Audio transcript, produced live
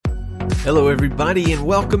Hello, everybody, and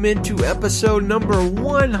welcome into episode number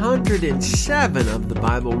 107 of the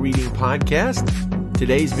Bible Reading Podcast.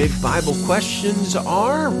 Today's big Bible questions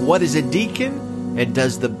are, what is a deacon? And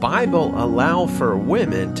does the Bible allow for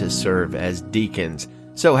women to serve as deacons?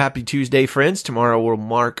 So happy Tuesday, friends. Tomorrow will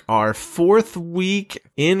mark our 4th week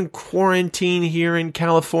in quarantine here in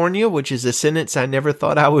California, which is a sentence I never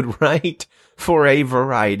thought I would write for a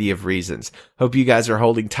variety of reasons. Hope you guys are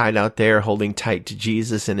holding tight out there, holding tight to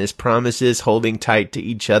Jesus and his promises, holding tight to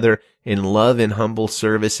each other in love and humble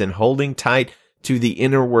service, and holding tight to the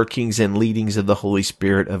inner workings and leadings of the Holy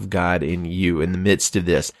Spirit of God in you in the midst of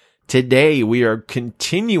this. Today, we are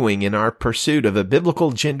continuing in our pursuit of a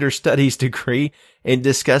biblical gender studies degree and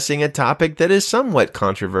discussing a topic that is somewhat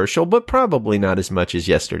controversial, but probably not as much as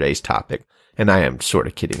yesterday's topic. And I am sort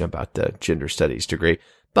of kidding about the gender studies degree.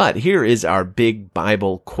 But here is our big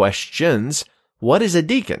Bible questions. What is a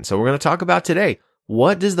deacon? So we're going to talk about today,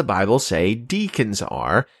 what does the Bible say deacons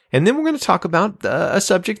are? And then we're going to talk about a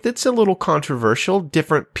subject that's a little controversial.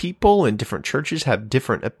 Different people in different churches have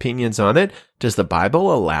different opinions on it. Does the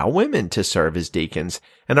Bible allow women to serve as deacons?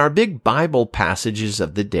 And our big Bible passages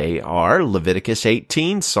of the day are Leviticus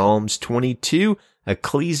 18, Psalms 22,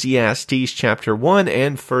 Ecclesiastes chapter 1,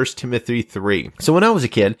 and 1 Timothy 3. So when I was a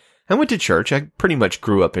kid, I went to church. I pretty much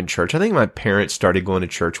grew up in church. I think my parents started going to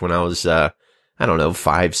church when I was,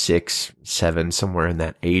 5, 6, 7, somewhere in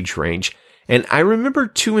that age range. And I remember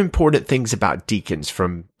two important things about deacons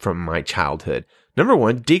from my childhood. Number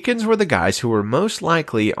one, deacons were the guys who were most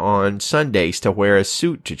likely on Sundays to wear a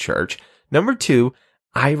suit to church. Number two,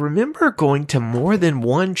 I remember going to more than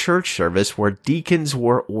one church service where deacons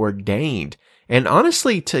were ordained. And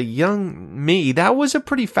honestly, to young me, that was a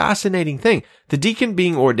pretty fascinating thing. The deacon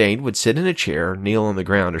being ordained would sit in a chair, kneel on the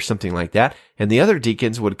ground or something like that, and the other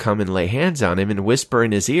deacons would come and lay hands on him and whisper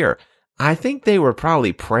in his ear. I think they were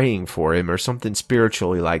probably praying for him or something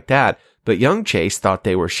spiritually like that, but young Chase thought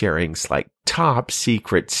they were sharing like top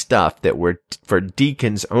secret stuff that were for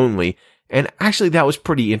deacons only. And actually, that was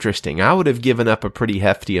pretty interesting. I would have given up a pretty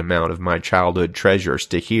hefty amount of my childhood treasures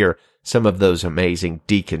to hear some of those amazing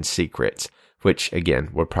deacon secrets, which, again,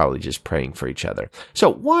 we're probably just praying for each other.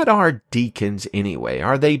 So what are deacons anyway?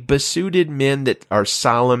 Are they besuited men that are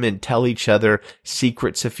solemn and tell each other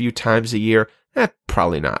secrets a few times a year?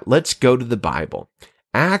 Probably not. Let's go to the Bible.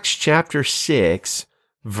 Acts chapter 6,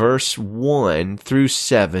 verse 1 through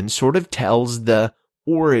 7 sort of tells the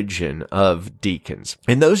origin of deacons.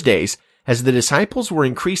 In those days, as the disciples were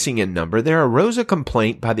increasing in number, there arose a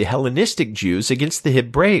complaint by the Hellenistic Jews against the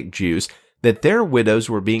Hebraic Jews that their widows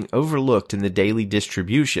were being overlooked in the daily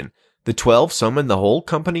distribution. The 12 summoned the whole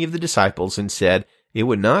company of the disciples and said, "It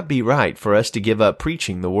would not be right for us to give up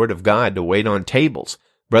preaching the word of God to wait on tables.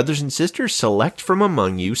 Brothers and sisters, select from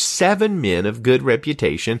among you 7 men of good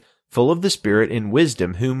reputation, full of the Spirit and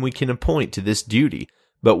wisdom, whom we can appoint to this duty.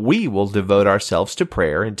 But we will devote ourselves to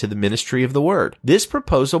prayer and to the ministry of the word." This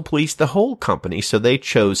proposal pleased the whole company, so they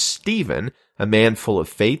chose Stephen, a man full of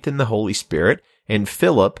faith in the Holy Spirit, and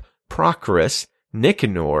Philip, Prochorus,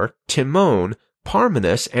 Nicanor, Timon,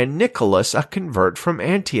 Parmenas, and Nicholas, a convert from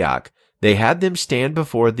Antioch. They had them stand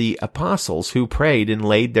before the apostles, who prayed and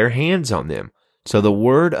laid their hands on them. So the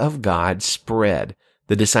word of God spread.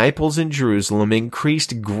 The disciples in Jerusalem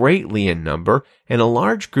increased greatly in number, and a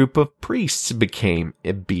large group of priests became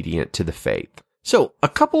obedient to the faith. So a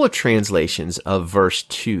couple of translations of verse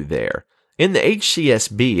 2 there. In the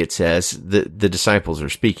HCSB, it says, the disciples are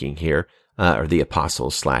speaking here, or the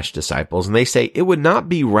apostles/disciples, and they say, "It would not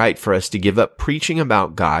be right for us to give up preaching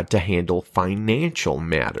about God to handle financial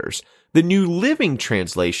matters." The New Living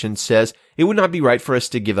Translation says, "It would not be right for us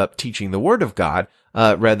to give up teaching the Word of God,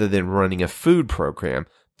 rather than running a food program."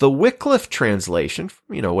 The Wycliffe Translation,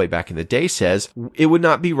 way back in the day, says, "It would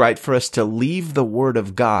not be right for us to leave the Word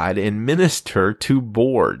of God and minister to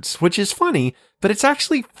boards," which is funny, but it's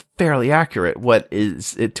actually fairly accurate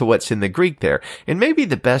to what's in the Greek there. And maybe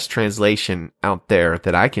the best translation out there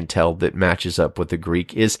that I can tell that matches up with the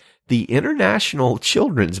Greek is the International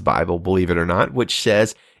Children's Bible, believe it or not, which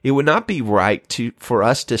says, "It would not be right for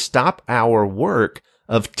us to stop our work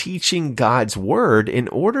of teaching God's word in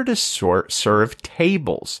order to serve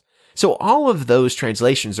tables." So all of those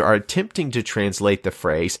translations are attempting to translate the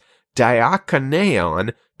phrase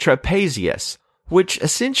diakoneon trapezius, which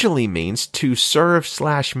essentially means to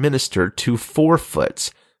serve/minister to 4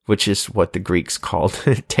 foots, which is what the Greeks called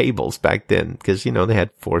tables back then, because, they had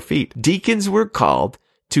 4 feet. Deacons were called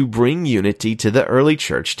to bring unity to the early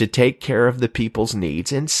church, to take care of the people's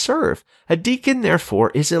needs and serve. A deacon, therefore,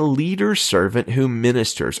 is a leader servant who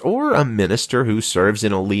ministers, or a minister who serves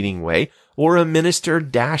in a leading way, or a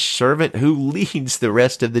minister-servant who leads the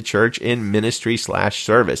rest of the church in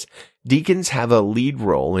ministry/service. Deacons have a lead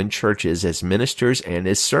role in churches as ministers and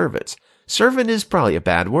as servants. Servant is probably a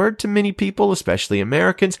bad word to many people, especially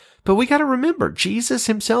Americans, but we got to remember, Jesus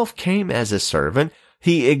himself came as a servant.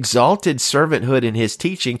 He exalted servanthood in his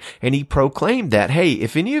teaching, and he proclaimed that, hey,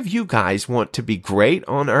 if any of you guys want to be great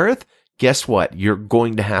on earth, guess what? You're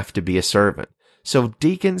going to have to be a servant. So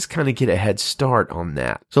deacons kind of get a head start on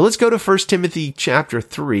that. So let's go to 1 Timothy chapter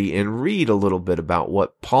 3 and read a little bit about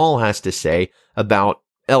what Paul has to say about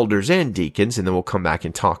elders and deacons, and then we'll come back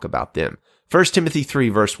and talk about them. 1 Timothy 3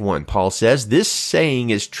 verse 1, Paul says, "This saying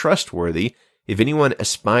is trustworthy. If anyone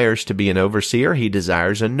aspires to be an overseer, he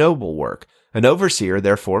desires a noble work. An overseer,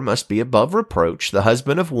 therefore, must be above reproach, the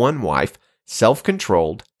husband of one wife,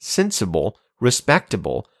 self-controlled, sensible,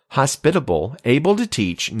 respectable, hospitable, able to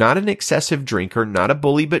teach, not an excessive drinker, not a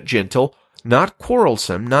bully but gentle, not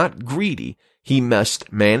quarrelsome, not greedy. He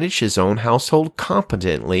must manage his own household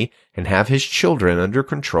competently and have his children under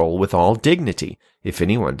control with all dignity. If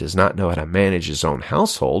anyone does not know how to manage his own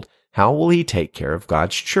household, how will he take care of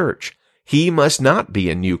God's church? He must not be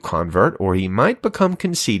a new convert, or he might become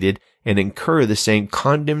conceited and incur the same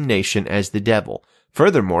condemnation as the devil.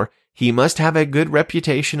 Furthermore, he must have a good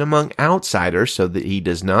reputation among outsiders so that he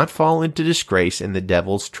does not fall into disgrace in the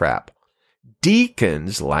devil's trap.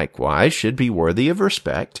 Deacons, likewise, should be worthy of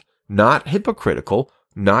respect, not hypocritical,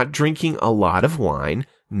 not drinking a lot of wine,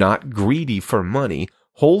 not greedy for money,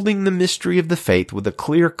 holding the mystery of the faith with a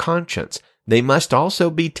clear conscience. They must also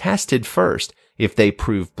be tested first. If they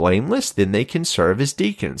prove blameless, then they can serve as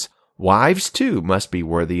deacons. Wives, too, must be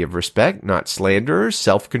worthy of respect, not slanderers,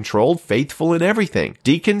 self-controlled, faithful in everything.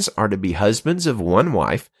 Deacons are to be husbands of one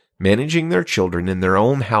wife, managing their children in their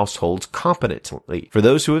own households competently. For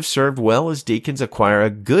those who have served well as deacons acquire a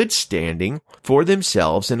good standing for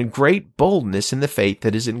themselves and a great boldness in the faith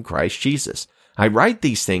that is in Christ Jesus. I write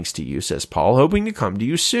these things to you, says Paul, hoping to come to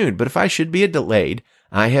you soon. But if I should be delayed,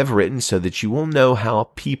 I have written so that you will know how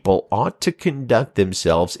people ought to conduct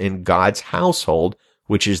themselves in God's household,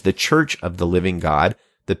 which is the church of the living God,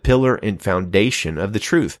 the pillar and foundation of the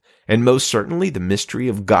truth. And most certainly the mystery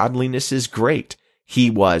of godliness is great. He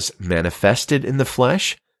was manifested in the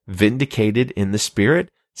flesh, vindicated in the spirit,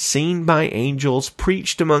 seen by angels,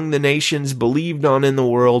 preached among the nations, believed on in the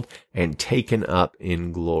world, and taken up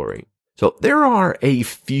in glory. So there are a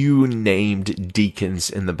few named deacons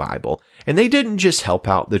in the Bible, and they didn't just help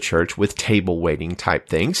out the church with table waiting type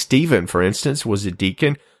things. Stephen, for instance, was a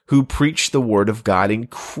deacon who preached the word of God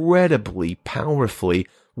incredibly powerfully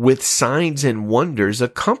with signs and wonders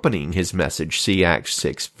accompanying his message. See Acts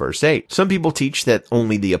 6 verse 8. Some people teach that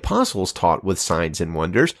only the apostles taught with signs and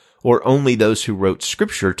wonders, or only those who wrote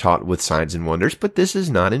scripture taught with signs and wonders, but this is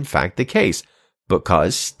not in fact the case,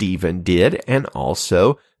 because Stephen did, and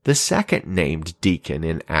also the second named deacon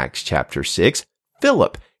in Acts chapter 6,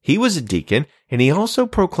 Philip. He was a deacon, and he also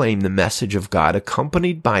proclaimed the message of God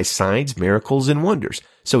accompanied by signs, miracles, and wonders.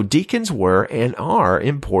 So deacons were and are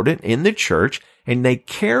important in the church, and they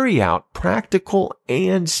carry out practical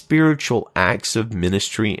and spiritual acts of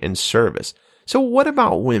ministry and service. So what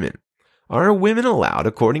about women? Are women allowed,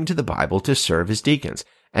 according to the Bible, to serve as deacons?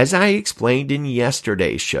 As I explained in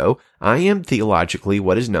yesterday's show, I am theologically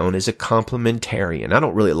what is known as a complementarian. I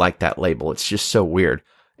don't really like that label. It's just so weird.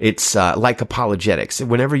 It's like apologetics.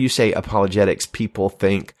 Whenever you say apologetics, people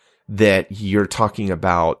think that you're talking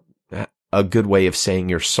about a good way of saying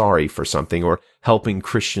you're sorry for something or helping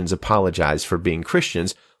Christians apologize for being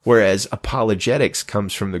Christians, whereas apologetics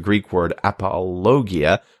comes from the Greek word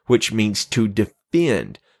apologia, which means to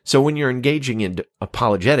defend. So when you're engaging in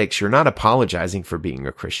apologetics, you're not apologizing for being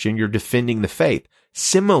a Christian, you're defending the faith.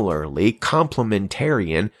 Similarly,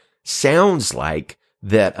 complementarian sounds like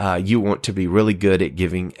that you want to be really good at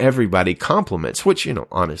giving everybody compliments, which,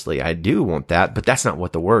 honestly, I do want that, but that's not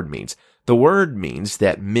what the word means. The word means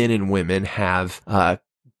that men and women have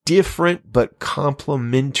different but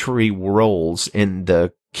complementary roles in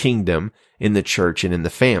the kingdom, in the church, and in the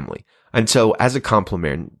family. And so as a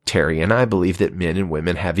complementarian, I believe that men and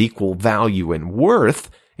women have equal value and worth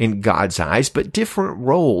in God's eyes, but different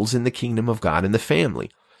roles in the kingdom of God and the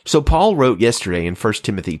family. So Paul wrote yesterday in 1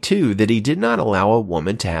 Timothy 2 that he did not allow a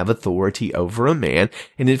woman to have authority over a man.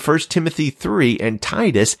 And in 1 Timothy 3 and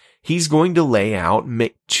Titus, he's going to lay out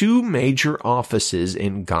two major offices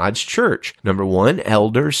in God's church. Number one,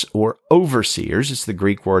 elders or overseers. It's the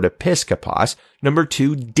Greek word episkopos. Number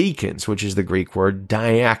two, deacons, which is the Greek word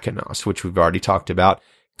diakonos, which we've already talked about,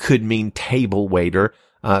 could mean table waiter,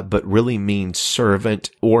 but really means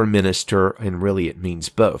servant or minister, and really it means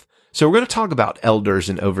both. So we're going to talk about elders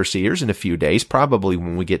and overseers in a few days, probably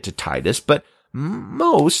when we get to Titus, but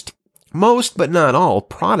most but not all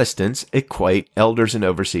Protestants equate elders and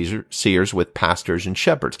overseers with pastors and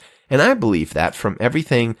shepherds. And I believe that from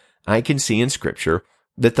everything I can see in Scripture,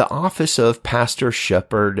 that the office of pastor,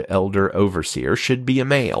 shepherd, elder, overseer should be a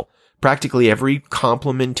male. Practically every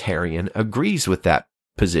complementarian agrees with that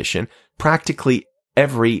position. Practically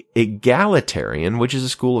every egalitarian, which is a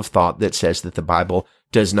school of thought that says that the Bible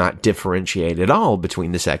does not differentiate at all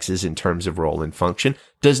between the sexes in terms of role and function,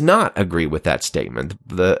 does not agree with that statement.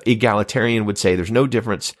 The egalitarian would say there's no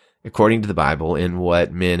difference, according to the Bible, in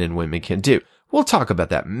what men and women can do. We'll talk about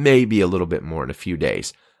that maybe a little bit more in a few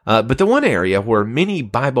days. But the one area where many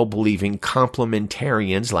Bible-believing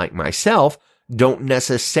complementarians like myself don't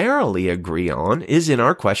necessarily agree on is in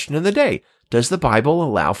our question of the day. Does the Bible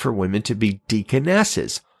allow for women to be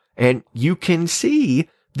deaconesses? And you can see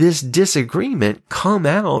this disagreement come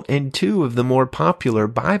out in two of the more popular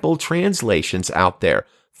Bible translations out there.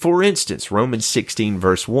 For instance, Romans 16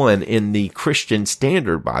 verse 1 in the Christian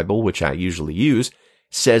Standard Bible, which I usually use,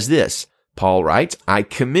 says this. Paul writes, I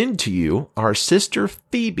commend to you our sister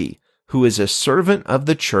Phoebe, who is a servant of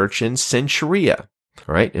the church in Cenchrea.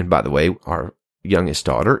 All right. And by the way, our youngest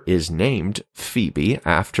daughter is named Phoebe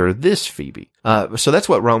after this Phoebe. So that's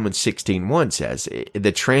what Romans 16:1 says.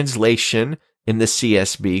 The translation in the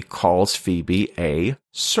CSB calls Phoebe a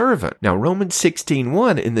servant. Now, Romans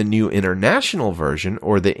 16:1 in the New International Version,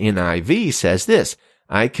 or the NIV, says this,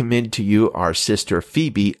 I commend to you our sister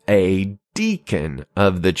Phoebe, a deacon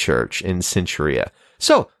of the church in Cenchrea.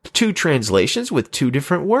 So, two translations with two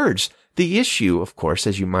different words. The issue, of course,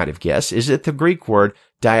 as you might have guessed, is that the Greek word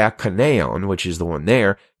diakoneon, which is the one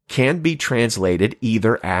there, can be translated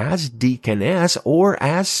either as deaconess or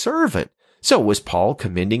as servant. So was Paul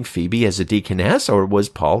commending Phoebe as a deaconess, or was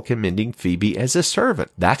Paul commending Phoebe as a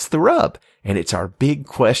servant? That's the rub, and it's our big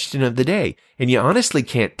question of the day. And you honestly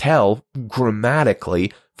can't tell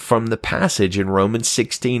grammatically from the passage in Romans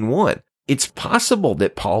 16:1. It's possible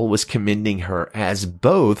that Paul was commending her as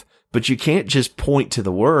both, but you can't just point to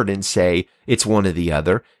the word and say it's one or the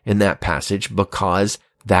other in that passage, because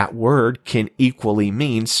that word can equally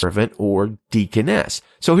mean servant or deaconess.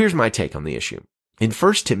 So here's my take on the issue. In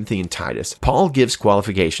 1 Timothy and Titus, Paul gives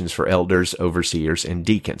qualifications for elders, overseers, and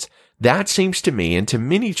deacons. That seems to me and to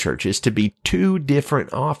many churches to be two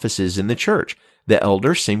different offices in the church. The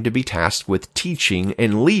elders seem to be tasked with teaching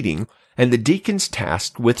and leading, and the deacons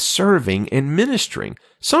tasked with serving and ministering.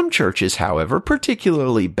 Some churches, however,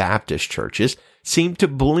 particularly Baptist churches, seem to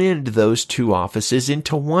blend those two offices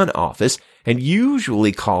into one office and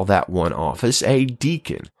usually call that one office a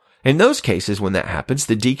deacon. In those cases, when that happens,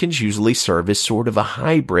 the deacons usually serve as sort of a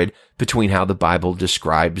hybrid between how the Bible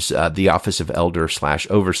describes the office of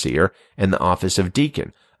elder/overseer and the office of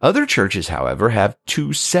deacon. Other churches, however, have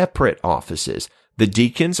two separate offices. The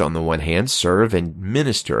deacons, on the one hand, serve and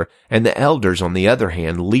minister, and the elders, on the other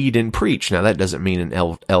hand, lead and preach. Now, that doesn't mean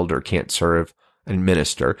an elder can't serve and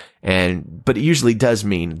minister, but it usually does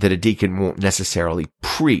mean that a deacon won't necessarily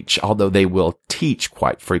preach, although they will teach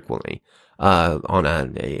quite frequently. On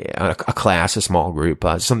a class, a small group,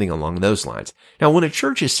 something along those lines. Now, when a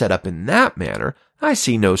church is set up in that manner, I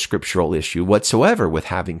see no scriptural issue whatsoever with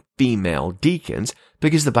having female deacons,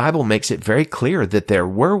 because the Bible makes it very clear that there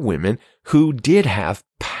were women who did have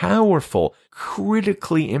powerful,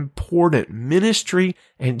 critically important ministry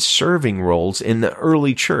and serving roles in the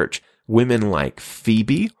early church. Women like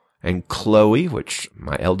Phoebe and Chloe, which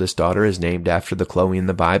my eldest daughter is named after the Chloe in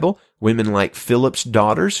the Bible, women like Philip's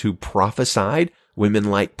daughters who prophesied, women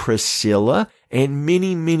like Priscilla, and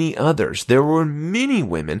many, many others. There were many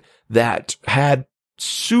women that had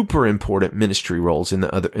super important ministry roles in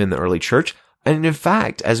the early church. And in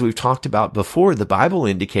fact, as we've talked about before, the Bible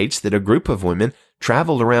indicates that a group of women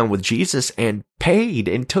traveled around with Jesus and paid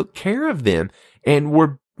and took care of them and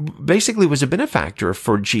was a benefactor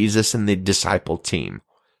for Jesus and the disciple team.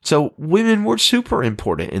 So women were super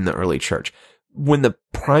important in the early church. When the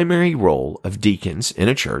primary role of deacons in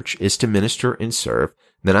a church is to minister and serve,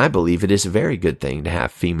 then I believe it is a very good thing to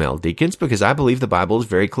have female deacons, because I believe the Bible is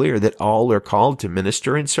very clear that all are called to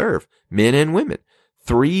minister and serve, men and women.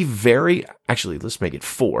 Three very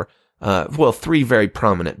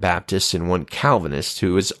prominent Baptists and one Calvinist,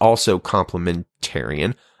 who is also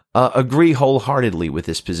complementarian, agree wholeheartedly with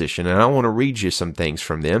this position. And I want to read you some things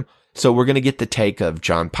from them. So we're going to get the take of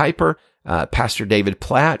John Piper, Pastor David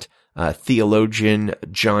Platt, theologian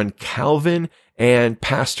John Calvin, and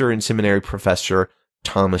pastor and seminary professor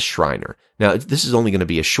Thomas Schreiner. Now, this is only going to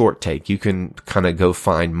be a short take. You can kind of go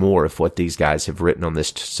find more of what these guys have written on this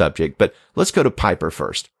subject, but let's go to Piper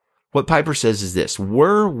first. What Piper says is this: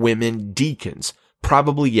 were women deacons?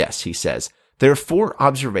 Probably yes, he says. There are 4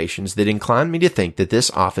 observations that incline me to think that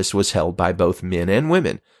this office was held by both men and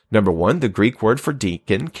women. Number 1, the Greek word for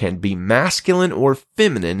deacon can be masculine or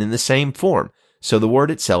feminine in the same form, so the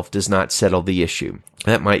word itself does not settle the issue.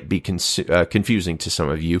 That might be confusing to some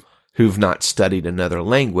of you who've not studied another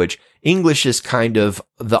language. English is kind of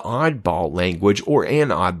the oddball language, or an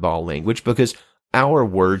oddball language, because our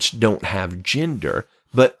words don't have gender.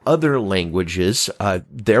 But other languages,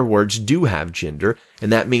 their words do have gender,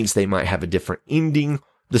 and that means they might have a different ending.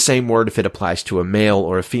 The same word, if it applies to a male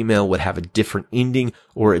or a female, would have a different ending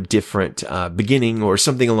or a different beginning or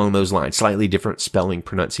something along those lines, slightly different spelling,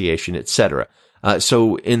 pronunciation, etc.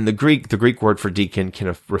 So in the Greek word for deacon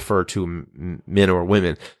can refer to men or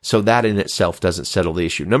women. So that in itself doesn't settle the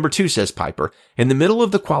issue. Number 2, says Piper, in the middle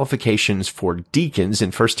of the qualifications for deacons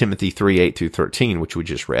in 1 Timothy 3:8-13, which we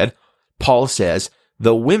just read, Paul says,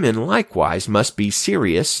 the women likewise must be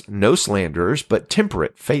serious, no slanderers, but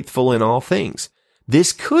temperate, faithful in all things.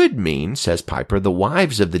 This could mean, says Piper, the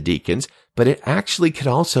wives of the deacons, but it actually could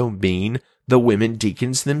also mean the women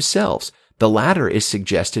deacons themselves. The latter is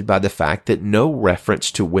suggested by the fact that no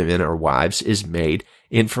reference to women or wives is made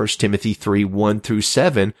in 1 Timothy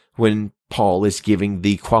 3:1-7 when Paul is giving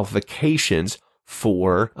the qualifications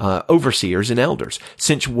for overseers and elders.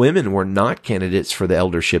 Since women were not candidates for the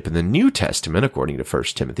eldership in the New Testament, according to 1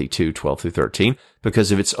 Timothy 2:12-13,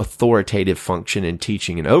 because of its authoritative function in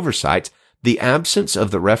teaching and oversight, the absence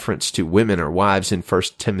of the reference to women or wives in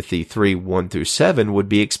 1 Timothy 3:1-7 would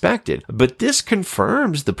be expected. But this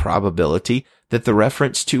confirms the probability that the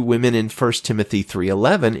reference to women in 1 Timothy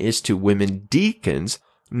 3:11 is to women deacons,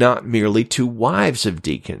 not merely to wives of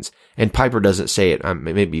deacons. And Piper doesn't say it,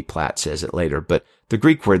 maybe Platt says it later, but the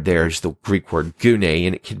Greek word there is the Greek word gune,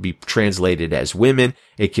 and it could be translated as women,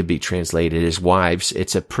 it could be translated as wives.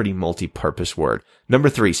 It's a pretty multi-purpose word. Number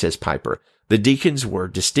 3, says Piper, the deacons were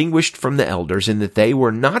distinguished from the elders in that they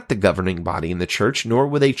were not the governing body in the church, nor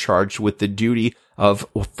were they charged with the duty of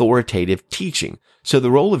authoritative teaching. So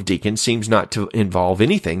the role of deacon seems not to involve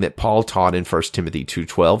anything that Paul taught in 1 Timothy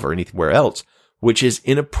 2:12 or anywhere else, which is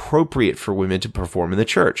inappropriate for women to perform in the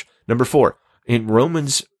church. Number 4, in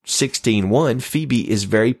Romans 16:1, Phoebe is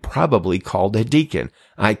very probably called a deacon.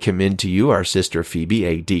 I commend to you our sister Phoebe,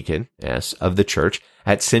 a deaconess of the church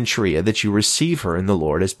at Cenchrea, that you receive her in the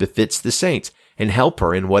Lord as befits the saints, and help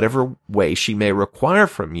her in whatever way she may require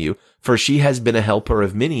from you, for she has been a helper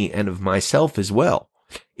of many and of myself as well.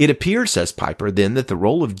 It appears, says Piper, then, that the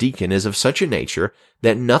role of deacon is of such a nature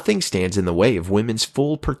that nothing stands in the way of women's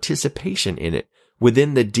full participation in it.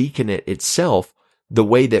 Within the deaconate itself, the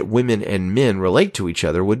way that women and men relate to each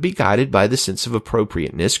other would be guided by the sense of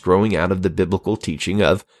appropriateness growing out of the biblical teaching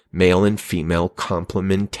of male and female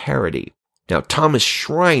complementarity. Now, Thomas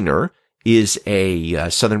Schreiner is a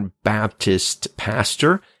Southern Baptist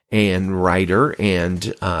pastor and writer,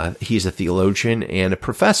 and he's a theologian and a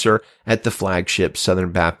professor at the flagship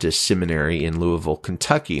Southern Baptist Seminary in Louisville,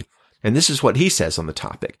 Kentucky. And this is what he says on the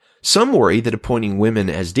topic. Some worry that appointing women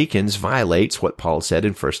as deacons violates what Paul said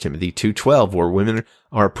in 1 Timothy 2:12, where women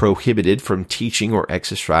are prohibited from teaching or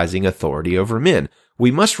exercising authority over men.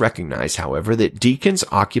 We must recognize, however, that deacons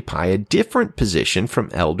occupy a different position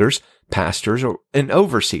from elders, pastors, and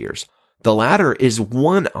overseers. The latter is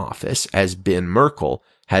one office, as Ben Merkel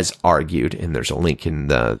has argued, and there's a link in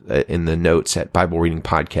the notes at Bible Reading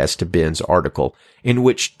Podcast to Ben's article, in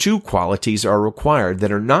which 2 qualities are required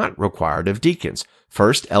that are not required of deacons.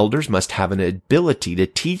 First, elders must have an ability to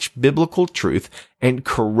teach biblical truth and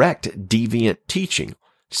correct deviant teaching.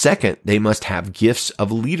 Second, they must have gifts of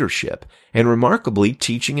leadership. And remarkably,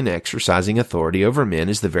 teaching and exercising authority over men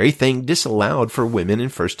is the very thing disallowed for women in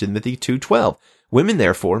 1 Timothy 2:12. Women,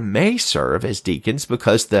 therefore, may serve as deacons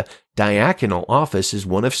because the diaconal office is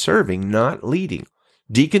one of serving, not leading.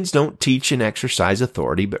 Deacons don't teach and exercise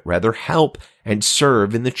authority, but rather help and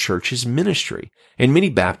serve in the church's ministry. In many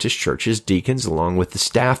Baptist churches, deacons, along with the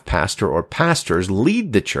staff pastor or pastors,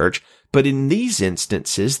 lead the church, but in these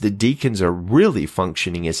instances, the deacons are really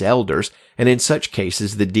functioning as elders, and in such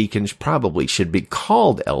cases, the deacons probably should be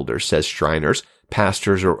called elders, says Schreiner's,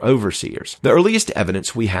 pastors or overseers. The earliest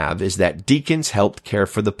evidence we have is that deacons helped care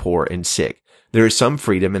for the poor and sick. There is some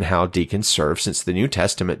freedom in how deacons serve, since the New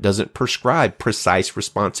Testament doesn't prescribe precise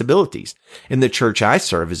responsibilities. In the church I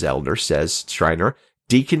serve as elder, says Schreiner,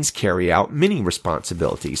 deacons carry out many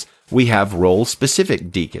responsibilities. We have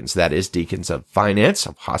role-specific deacons, that is, deacons of finance,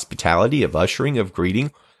 of hospitality, of ushering, of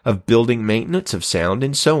greeting, of building maintenance, of sound,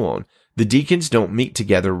 and so on. The deacons don't meet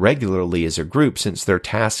together regularly as a group since their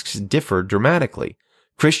tasks differ dramatically.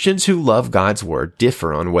 Christians who love God's word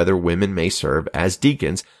differ on whether women may serve as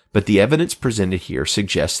deacons, but the evidence presented here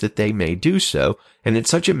suggests that they may do so, and in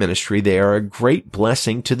such a ministry they are a great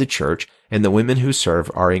blessing to the church, and the women who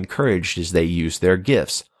serve are encouraged as they use their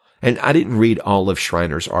gifts. And I didn't read all of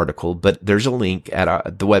Schreiner's article, but there's a link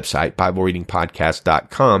at the website,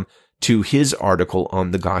 BibleReadingPodcast.com, to his article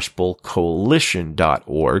on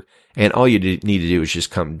thegospelcoalition.org. And all you need to do is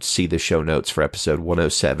just come see the show notes for episode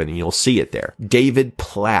 107, and you'll see it there. David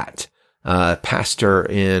Platt, pastor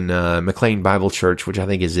in McLean Bible Church, which I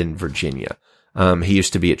think is in Virginia. He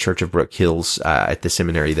used to be at Church of Brook Hills at the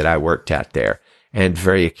seminary that I worked at there. And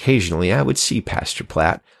very occasionally I would see Pastor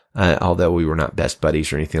Platt, although we were not best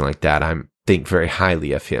buddies or anything like that. I think very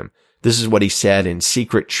highly of him. This is what he said in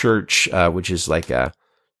Secret Church, which is like a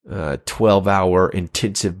 12-hour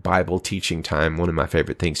intensive Bible teaching time, one of my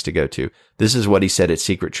favorite things to go to. This is what he said at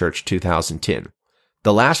Secret Church 2010.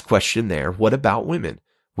 The last question there, what about women?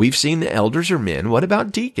 We've seen the elders are men. What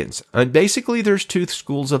about deacons? And basically, there's two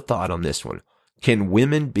schools of thought on this one. Can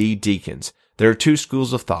women be deacons? There are two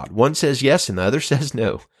schools of thought. One says yes and the other says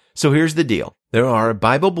no. So here's the deal. There are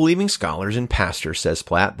Bible-believing scholars and pastors, says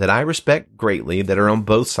Platt, that I respect greatly that are on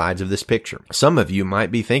both sides of this picture. Some of you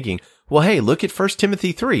might be thinking, well, hey, look at 1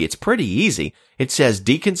 Timothy 3. It's pretty easy. It says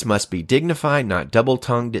deacons must be dignified, not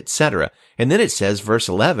double-tongued, etc. And then it says, in verse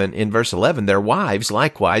 11, their wives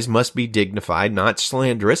likewise must be dignified, not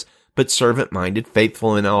slanderous, but servant-minded,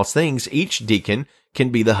 faithful in all things. Each deacon can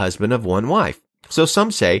be the husband of one wife. So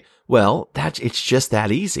some say, well, it's just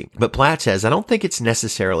that easy. But Platt says, I don't think it's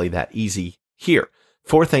necessarily that easy here.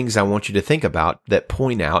 4 things I want you to think about that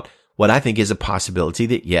point out what I think is a possibility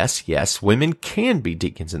that yes, women can be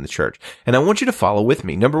deacons in the church. And I want you to follow with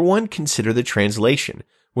me. Number 1, consider the translation.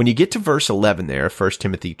 When you get to verse 11 there, 1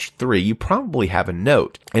 Timothy 3, you probably have a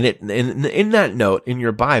note. And in that note, in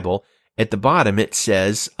your Bible, at the bottom, it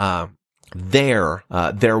says, their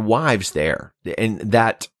wives there. And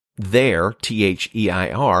that there,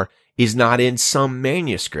 Their, is not in some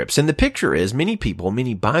manuscripts. And the picture is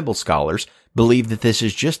many Bible scholars believe that this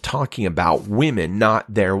is just talking about women,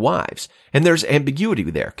 not their wives. And there's ambiguity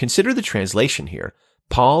there. Consider the translation here.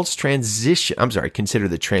 Consider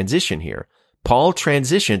the transition here. Paul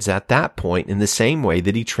transitions at that point in the same way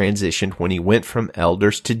that he transitioned when he went from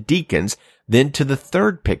elders to deacons, then to the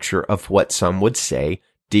third picture of what some would say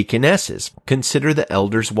deaconesses. Consider the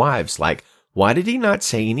elders' wives. Why did he not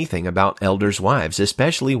say anything about elders' wives,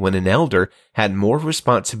 especially when an elder had more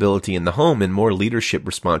responsibility in the home and more leadership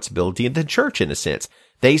responsibility in the church, in a sense?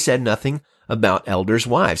 They said nothing about elders'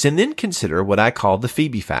 wives. And then consider what I call the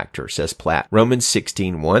Phoebe factor, says Platt. Romans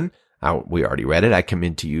 16:1, we already read it. I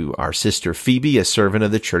commend to you our sister Phoebe, a servant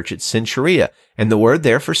of the church at Cenchrea. And the word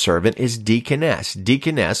there for servant is deaconess.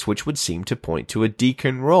 Deaconess, which would seem to point to a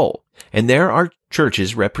deacon role. And there are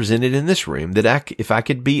churches represented in this room that, if I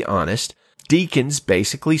could be honest, deacons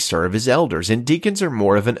basically serve as elders, and deacons are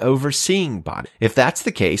more of an overseeing body. If that's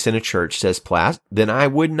the case in a church, says Platt, then I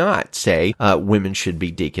would not say women should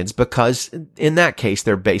be deacons, because in that case,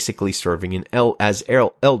 they're basically serving as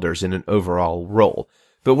elders in an overall role.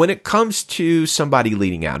 But when it comes to somebody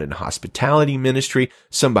leading out in a hospitality ministry,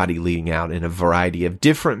 somebody leading out in a variety of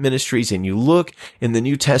different ministries, and you look in the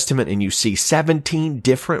New Testament and you see 17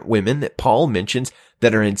 different women that Paul mentions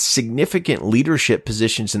that are in significant leadership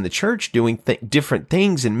positions in the church, doing different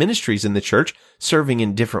things in ministries in the church, serving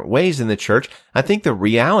in different ways in the church, I think the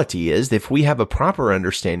reality is that if we have a proper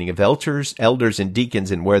understanding of elders and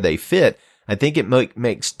deacons and where they fit, I think it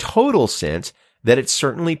makes total sense that it's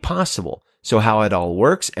certainly possible. So how it all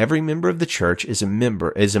works, every member of the church is a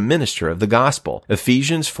minister of the gospel.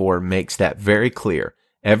 Ephesians 4 makes that very clear.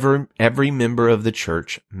 Every member of the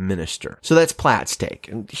church minister. So that's Platt's take.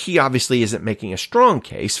 And he obviously isn't making a strong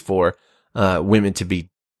case for women to be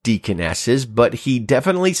deaconesses, but he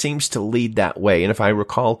definitely seems to lead that way. And if I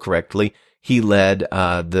recall correctly, he led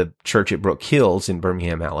the church at Brook Hills in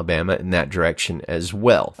Birmingham, Alabama in that direction as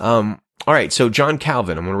well. All right, so John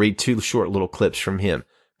Calvin, I'm going to read 2 short little clips from him.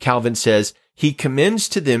 Calvin says, he commends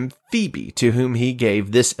to them Phoebe, to whom he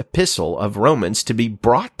gave this epistle of Romans to be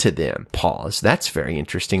brought to them. Pause. That's very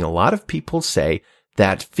interesting. A lot of people say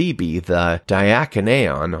that Phoebe, the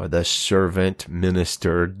diakoneon, or the servant,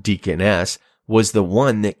 minister, deaconess, was the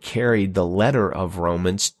one that carried the letter of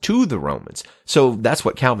Romans to the Romans. So that's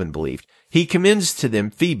what Calvin believed. He commends to them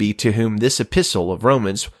Phoebe, to whom this epistle of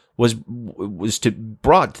Romans was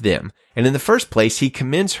brought to them. And in the first place, he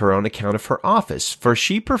commends her on account of her office, for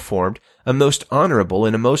she performed a most honorable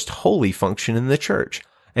and a most holy function in the church.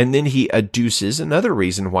 And then he adduces another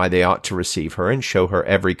reason why they ought to receive her and show her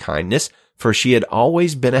every kindness, for she had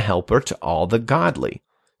always been a helper to all the godly.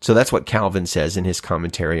 So that's what Calvin says in his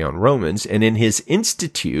commentary on Romans. And in his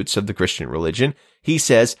Institutes of the Christian Religion, he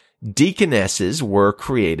says, deaconesses were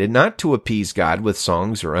created not to appease God with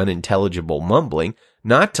songs or unintelligible mumbling,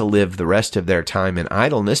 not to live the rest of their time in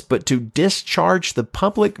idleness, but to discharge the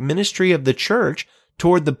public ministry of the church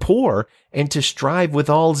toward the poor, and to strive with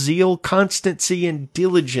all zeal, constancy, and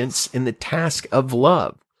diligence in the task of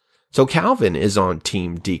love. So Calvin is on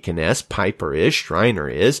team deaconess, Piper is, Schreiner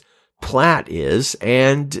is, Platt is,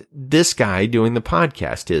 and this guy doing the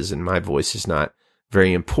podcast is, and my voice is not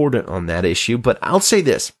very important on that issue, but I'll say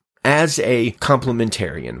this. As a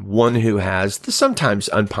complementarian, one who has the sometimes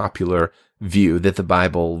unpopular view that the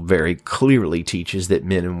Bible very clearly teaches that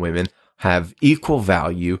men and women have equal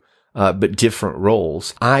value, but different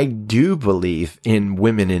roles. I do believe in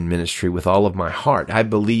women in ministry with all of my heart. I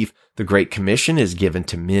believe the Great Commission is given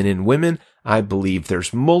to men and women. I believe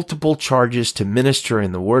there's multiple charges to minister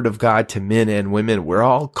in the Word of God to men and women. We're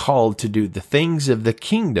all called to do the things of the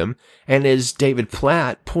kingdom. And as David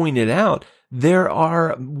Platt pointed out, there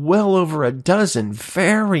are well over a dozen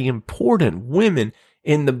very important women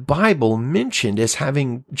in the Bible mentioned as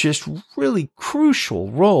having just really crucial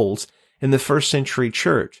roles in the first century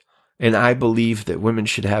church. And I believe that women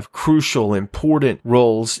should have crucial, important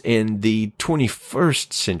roles in the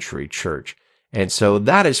 21st century church. And so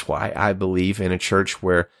that is why I believe in a church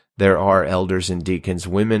where there are elders and deacons,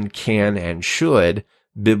 women can and should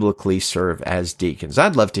biblically serve as deacons.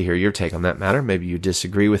 I'd love to hear your take on that matter. Maybe you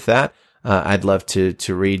disagree with that. I'd love to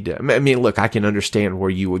read. I mean, look, I can understand where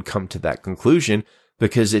you would come to that conclusion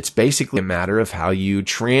because it's basically a matter of how you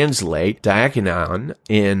translate diakonon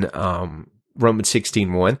in Romans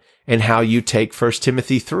 16:1 and how you take 1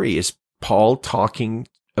 Timothy 3. Is Paul talking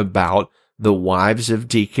about the wives of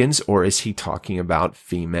deacons, or is he talking about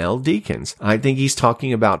female deacons? I think he's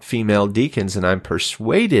talking about female deacons, and I'm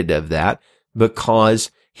persuaded of that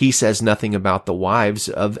because he says nothing about the wives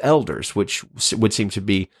of elders, which would seem to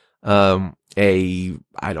be there's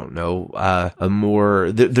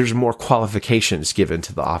more qualifications given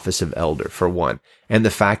to the office of elder, for one. And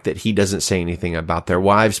the fact that he doesn't say anything about their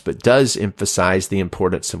wives, but does emphasize the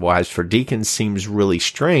importance of wives for deacons seems really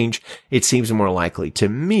strange. It seems more likely to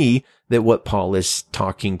me that what Paul is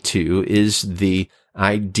talking to is the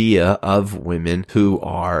idea of women who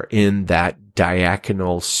are in that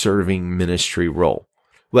diaconal serving ministry role.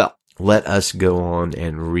 Well, let us go on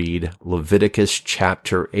and read Leviticus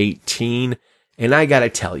chapter 18. And I gotta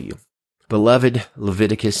tell you, beloved,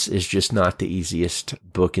 Leviticus is just not the easiest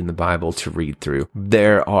book in the Bible to read through.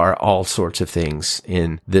 There are all sorts of things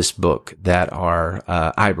in this book that are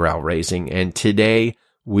eyebrow raising. And today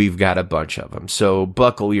we've got a bunch of them. So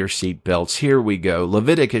buckle your seatbelts. Here we go.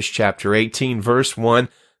 Leviticus chapter 18, verse 1.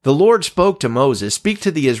 The Lord spoke to Moses, "Speak to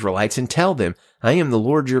the Israelites and tell them, I am the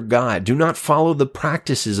Lord your God. Do not follow the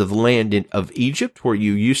practices of the land of Egypt where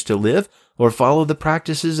you used to live, or follow the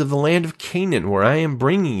practices of the land of Canaan where I am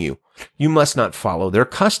bringing you. You must not follow their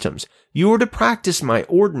customs. You are to practice my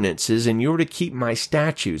ordinances, and you are to keep my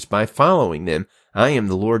statutes by following them. I am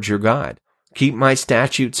the Lord your God. Keep my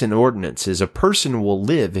statutes and ordinances. A person will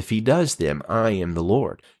live if he does them. I am the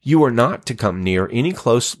Lord. You are not to come near any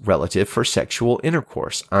close relative for sexual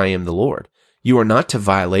intercourse. I am the Lord. You are not to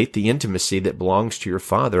violate the intimacy that belongs to your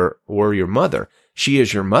father or your mother. She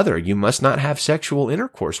is your mother. You must not have sexual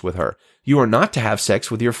intercourse with her. You are not to have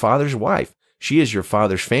sex with your father's wife. She is your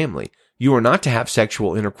father's family. You are not to have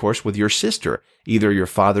sexual intercourse with your sister, either your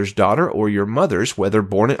father's daughter or your mother's, whether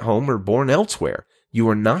born at home or born elsewhere. You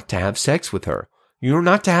are not to have sex with her. You are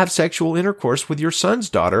not to have sexual intercourse with your son's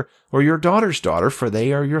daughter or your daughter's daughter, for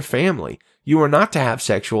they are your family. You are not to have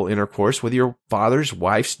sexual intercourse with your father's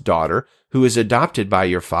wife's daughter, who is adopted by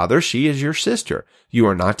your father. She is your sister. You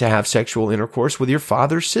are not to have sexual intercourse with your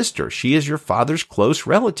father's sister. She is your father's close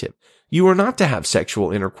relative. You are not to have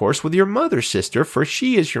sexual intercourse with your mother's sister, for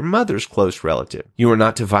she is your mother's close relative. You are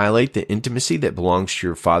not to violate the intimacy that belongs to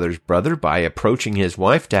your father's brother by approaching his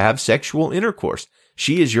wife to have sexual intercourse.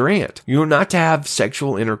 She is your aunt. You are not to have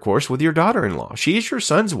sexual intercourse with your daughter-in-law. She is your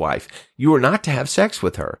son's wife. You are not to have sex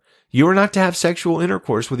with her. You are not to have sexual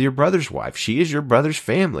intercourse with your brother's wife. She is your brother's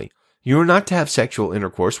family. You are not to have sexual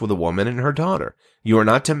intercourse with a woman and her daughter. You are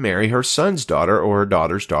not to marry her son's daughter or her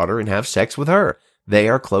daughter's daughter and have sex with her. They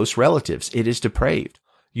are close relatives. It is depraved.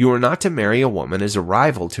 You are not to marry a woman as a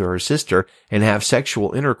rival to her sister and have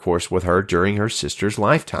sexual intercourse with her during her sister's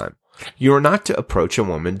lifetime. You are not to approach a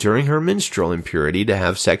woman during her menstrual impurity to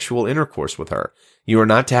have sexual intercourse with her. You are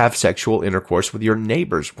not to have sexual intercourse with your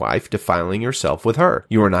neighbor's wife, defiling yourself with her.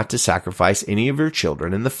 You are not to sacrifice any of your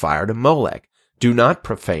children in the fire to Molech. Do not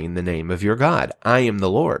profane the name of your God. I am the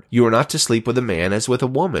Lord. You are not to sleep with a man as with a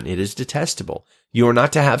woman. It is detestable. You are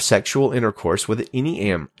not to have sexual intercourse with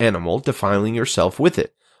any animal, defiling yourself with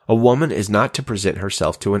it. A woman is not to present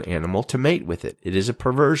herself to an animal to mate with it. It is a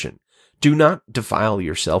perversion. Do not defile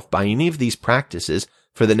yourself by any of these practices,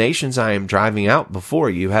 for the nations I am driving out before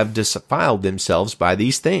you have defiled themselves by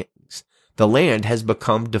these things. The land has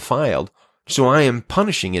become defiled, so I am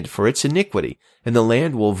punishing it for its iniquity, and the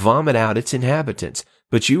land will vomit out its inhabitants.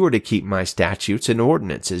 But you are to keep my statutes and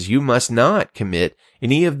ordinances. You must not commit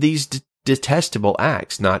any of these detestable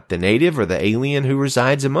acts, not the native or the alien who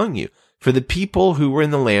resides among you. For the people who were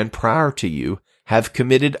in the land prior to you have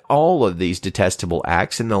committed all of these detestable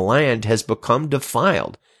acts, and the land has become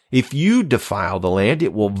defiled. If you defile the land,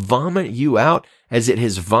 it will vomit you out as it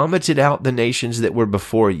has vomited out the nations that were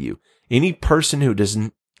before you. Any person who does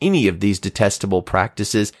any of these detestable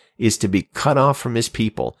practices is to be cut off from his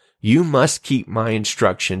people. You must keep my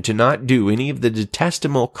instruction to not do any of the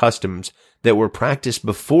detestable customs that were practiced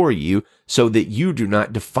before you, so that you do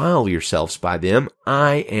not defile yourselves by them.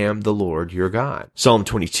 I am the Lord your God. Psalm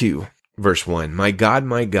 22. Verse 1, my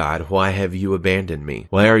God, why have you abandoned me?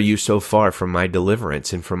 Why are you so far from my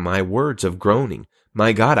deliverance and from my words of groaning?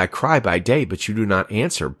 My God, I cry by day, but you do not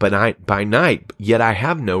answer, but by night, yet I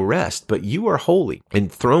have no rest. But you are holy,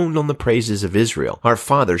 enthroned on the praises of Israel. Our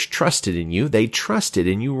fathers trusted in you. They trusted,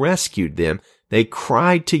 and you rescued them. They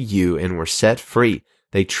cried to you and were set free.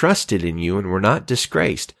 They trusted in you and were not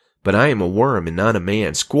disgraced. But I am a worm and not a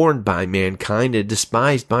man, scorned by mankind and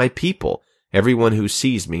despised by people. Everyone who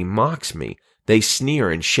sees me mocks me. They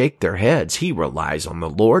sneer and shake their heads. He relies on the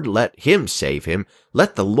Lord. Let him save him.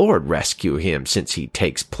 Let the Lord rescue him, since he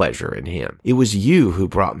takes pleasure in him. It was you who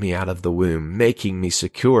brought me out of the womb, making me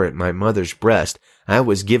secure at my mother's breast. I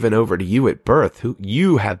was given over to you at birth.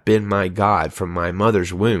 You have been my God from my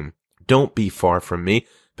mother's womb. Don't be far from me,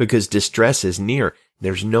 because distress is near.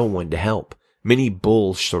 There's no one to help. Many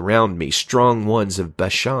bulls surround me. Strong ones of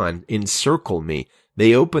Bashan encircle me.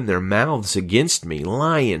 They open their mouths against me,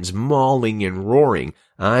 lions mauling and roaring.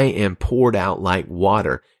 I am poured out like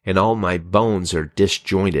water, and all my bones are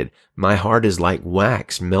disjointed. My heart is like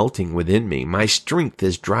wax melting within me. My strength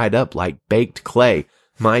is dried up like baked clay.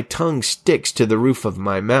 My tongue sticks to the roof of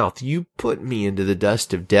my mouth. You put me into the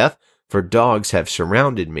dust of death, for dogs have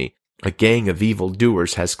surrounded me. A gang of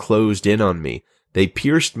evildoers has closed in on me. They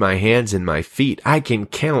pierced my hands and my feet. I can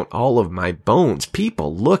count all of my bones.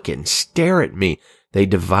 People look and stare at me. They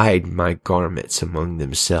divide my garments among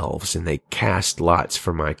themselves, and they cast lots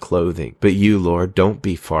for my clothing. But you, Lord, don't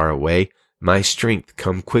be far away. My strength,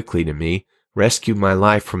 come quickly to me. Rescue my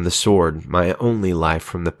life from the sword, my only life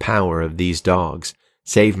from the power of these dogs.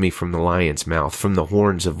 Save me from the lion's mouth, from the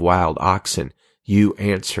horns of wild oxen. You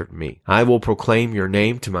answered me. I will proclaim your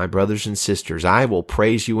name to my brothers and sisters. I will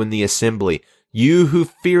praise you in the assembly. You who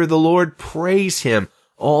fear the Lord, praise him.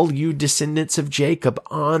 All you descendants of Jacob,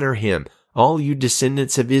 honor him. All you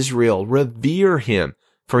descendants of Israel, revere him.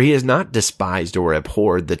 For he has not despised or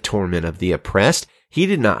abhorred the torment of the oppressed. He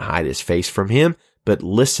did not hide his face from him, but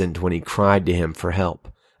listened when he cried to him for help.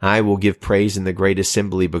 I will give praise in the great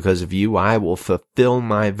assembly because of you. I will fulfill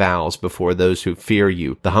my vows before those who fear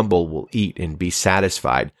you. The humble will eat and be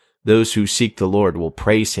satisfied. Those who seek the Lord will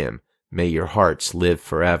praise him. May your hearts live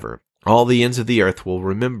forever. All the ends of the earth will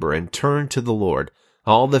remember and turn to the Lord.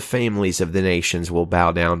 All the families of the nations will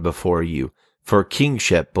bow down before you. For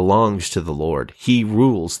kingship belongs to the Lord. He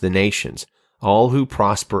rules the nations. All who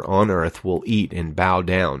prosper on earth will eat and bow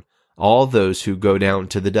down. All those who go down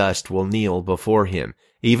to the dust will kneel before him.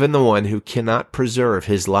 Even the one who cannot preserve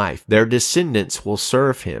his life. Their descendants will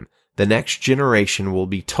serve him. The next generation will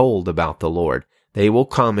be told about the Lord. They will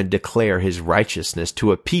come and declare his righteousness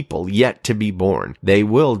to a people yet to be born. They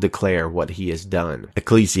will declare what he has done.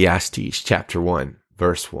 Ecclesiastes chapter 1,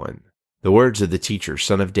 verse 1. The words of the teacher,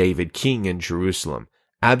 son of David, king in Jerusalem.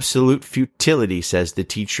 Absolute futility, says the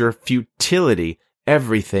teacher. Futility.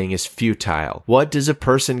 Everything is futile. What does a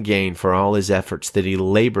person gain for all his efforts that he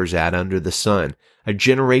labors at under the sun? A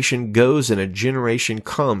generation goes and a generation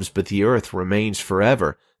comes, but the earth remains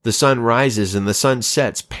forever. The sun rises and the sun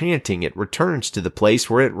sets, panting. It returns to the place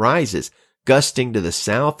where it rises, gusting to the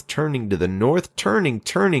south, turning to the north,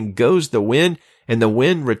 turning goes the wind, and the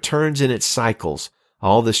wind returns in its cycles.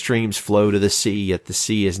 All the streams flow to the sea, yet the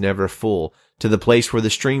sea is never full. To the place where the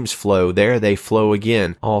streams flow, there they flow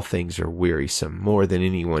again. All things are wearisome, more than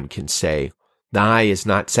anyone can say. The eye is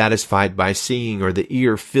not satisfied by seeing, or the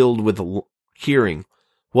ear filled with hearing.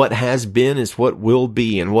 What has been is what will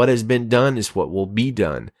be, and what has been done is what will be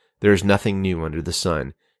done. There is nothing new under the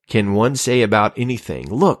sun. Can one say about anything,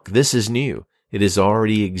 "Look, this is new"? It has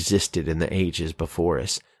already existed in the ages before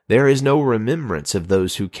us. There is no remembrance of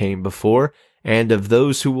those who came before, and of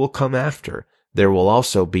those who will come after. There will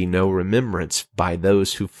also be no remembrance by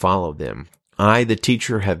those who follow them. I, the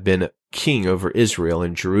teacher, have been king over Israel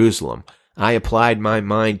and Jerusalem. I applied my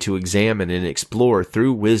mind to examine and explore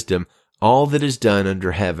through wisdom all that is done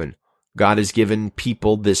under heaven. God has given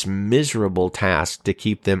people this miserable task to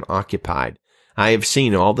keep them occupied. I have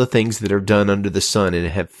seen all the things that are done under the sun and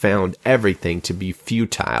have found everything to be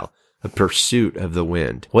futile, a pursuit of the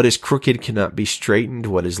wind. What is crooked cannot be straightened,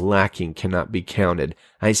 what is lacking cannot be counted.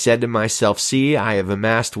 I said to myself, "See, I have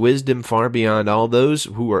amassed wisdom far beyond all those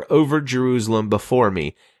who were over Jerusalem before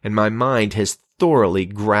me, and my mind has thoroughly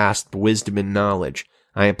grasped wisdom and knowledge.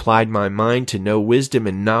 I applied my mind to know wisdom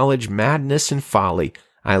and knowledge, madness and folly.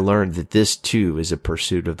 I learned that this too is a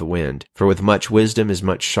pursuit of the wind. For with much wisdom is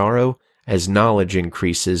much sorrow. As knowledge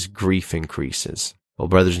increases, grief increases." Well,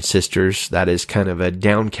 brothers and sisters, that is kind of a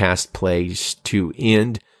downcast place to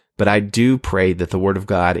end, but I do pray that the Word of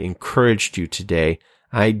God encouraged you today.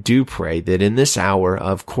 I do pray that in this hour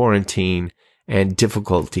of quarantine and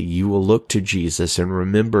difficulty, you will look to Jesus and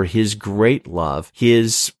remember His great love,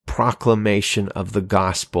 His proclamation of the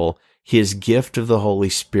gospel, His gift of the Holy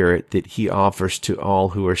Spirit that He offers to all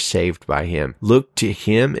who are saved by Him. Look to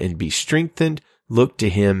Him and be strengthened. Look to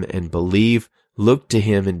Him and believe. Look to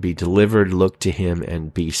Him and be delivered. Look to Him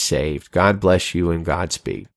and be saved. God bless you and Godspeed.